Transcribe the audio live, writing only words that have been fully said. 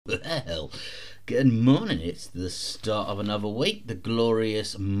Well, good morning. It's the start of another week, the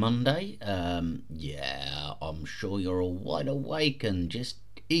glorious Monday. Yeah, I'm sure you're all wide awake and just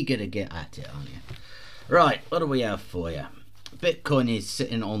eager to get at it, aren't you? Right, what do we have for you? Bitcoin is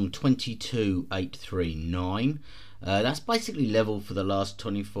sitting on 22,839. That's basically level for the last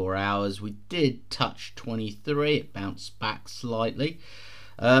 24 hours. We did touch 23. It bounced back slightly.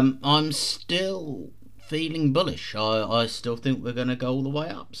 I'm still feeling bullish. I still think we're going to go all the way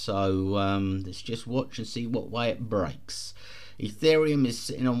up. So let's just watch and see what way it breaks. Ethereum is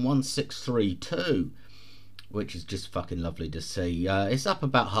sitting on 1632, which is just fucking lovely to see. It's up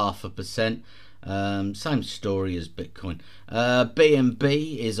about 0.5%. Same story as Bitcoin.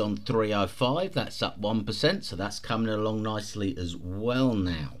 BNB is on 305. That's up 1%. So that's coming along nicely as well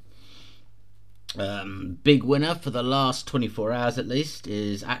now. Big winner for the last 24 hours at least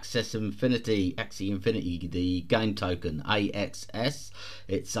is Axie Infinity, the game token AXS.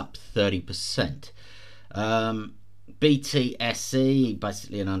 It's up 30%. BTSE,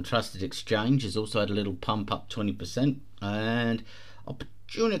 basically an untrusted exchange, has also had a little pump up 20%. And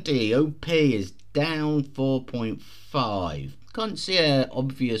Opportunity OP is down 4.5. Can't see an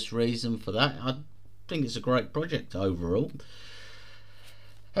obvious reason for that. I think it's a great project overall.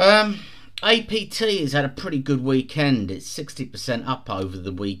 APT has had a pretty good weekend. It's 60% up over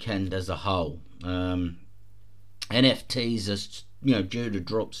the weekend as a whole. NFTs are due to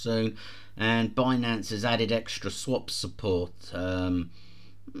drop soon, and Binance has added extra swap support.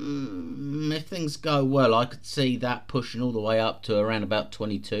 If things go well, I could see that pushing all the way up to around about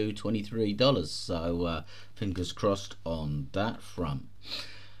 $22, $23. So fingers crossed on that front.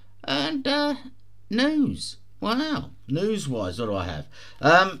 And news. Wow, news-wise, what do I have?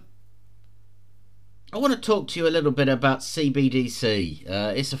 I want to talk to you a little bit about CBDC.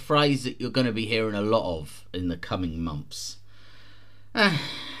 It's a phrase that you're going to be hearing a lot of in the coming months.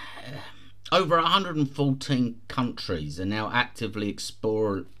 Over 114 countries are now actively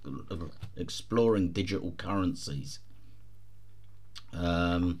exploring digital currencies.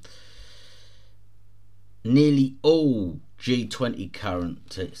 Nearly all G20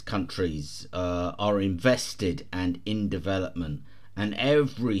 countries are invested and in development. And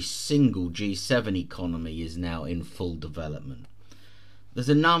every single G7 economy is now in full development. There's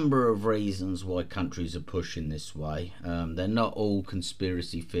a number of reasons why countries are pushing this way. They're not all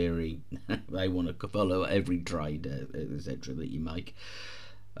conspiracy theory. They want to follow every trade, etc. that you make.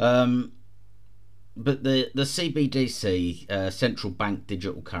 But the CBDC, central bank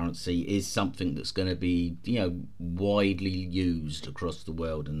digital currency, is something that's going to be widely used across the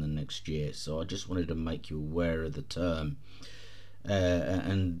world in the next year. So I just wanted to make you aware of the term.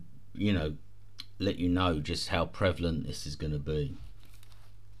 And let you know just how prevalent this is going to be.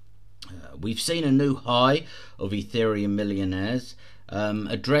 We've seen a new high of Ethereum millionaires.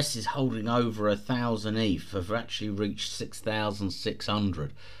 Address is holding over 1,000 ETH. Have actually reached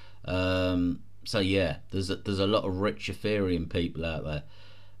 6,600. So yeah, there's a lot of rich Ethereum people out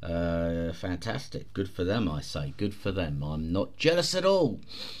there. Fantastic, good for them. I say, good for them. I'm not jealous at all.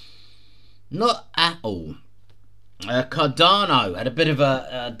 Not at all. Cardano had a bit of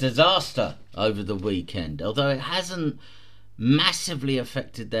a disaster over the weekend, although it hasn't massively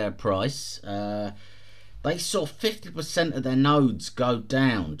affected their price. They saw 50% of their nodes go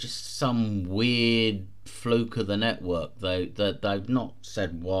down, just some weird fluke of the network. They've not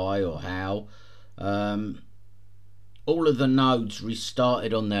said why or how. All of the nodes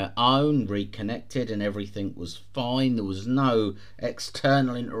restarted on their own, reconnected, and everything was fine. There was no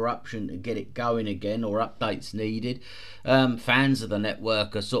external interruption to get it going again or updates needed. Fans of the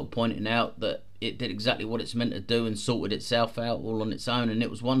network are sort of pointing out that it did exactly what it's meant to do and sorted itself out all on its own, and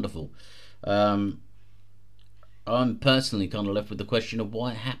it was wonderful. I'm personally kind of left with the question of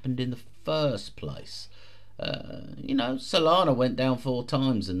why it happened in the first place. Solana went down 4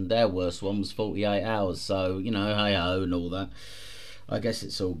 times and their worst one was 48 hours. So, hey ho and all that. I guess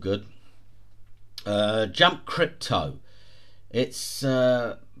it's all good. Jump Crypto. It's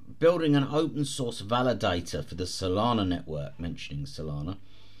building an open source validator for the Solana network, mentioning Solana.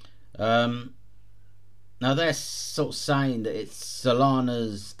 Now they're sort of saying that it's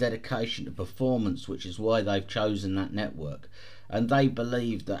Solana's dedication to performance, which is why they've chosen that network. And they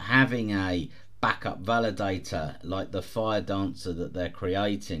believe that having a backup validator like the Fire Dancer that they're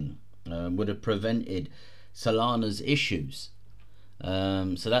creating would have prevented Solana's issues.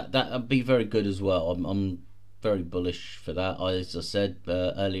 So that would be very good as well. I'm very bullish for that. As I said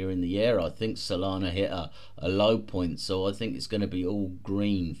earlier in the year, I think Solana hit a low point, so I think it's going to be all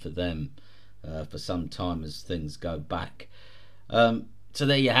green for them for some time as things go back. So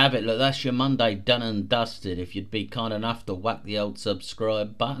there you have it. Look, that's your Monday done and dusted. If you'd be kind enough to whack the old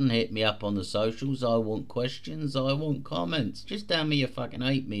subscribe button, hit me up on the socials. I want questions, I want comments. Just tell me you fucking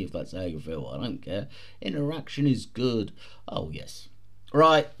hate me if that's how you feel. I don't care. Interaction is good. Oh, yes.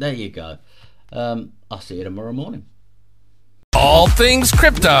 Right, there you go. I'll see you tomorrow morning. All things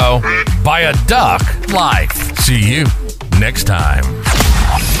crypto by a duck life. See you next time.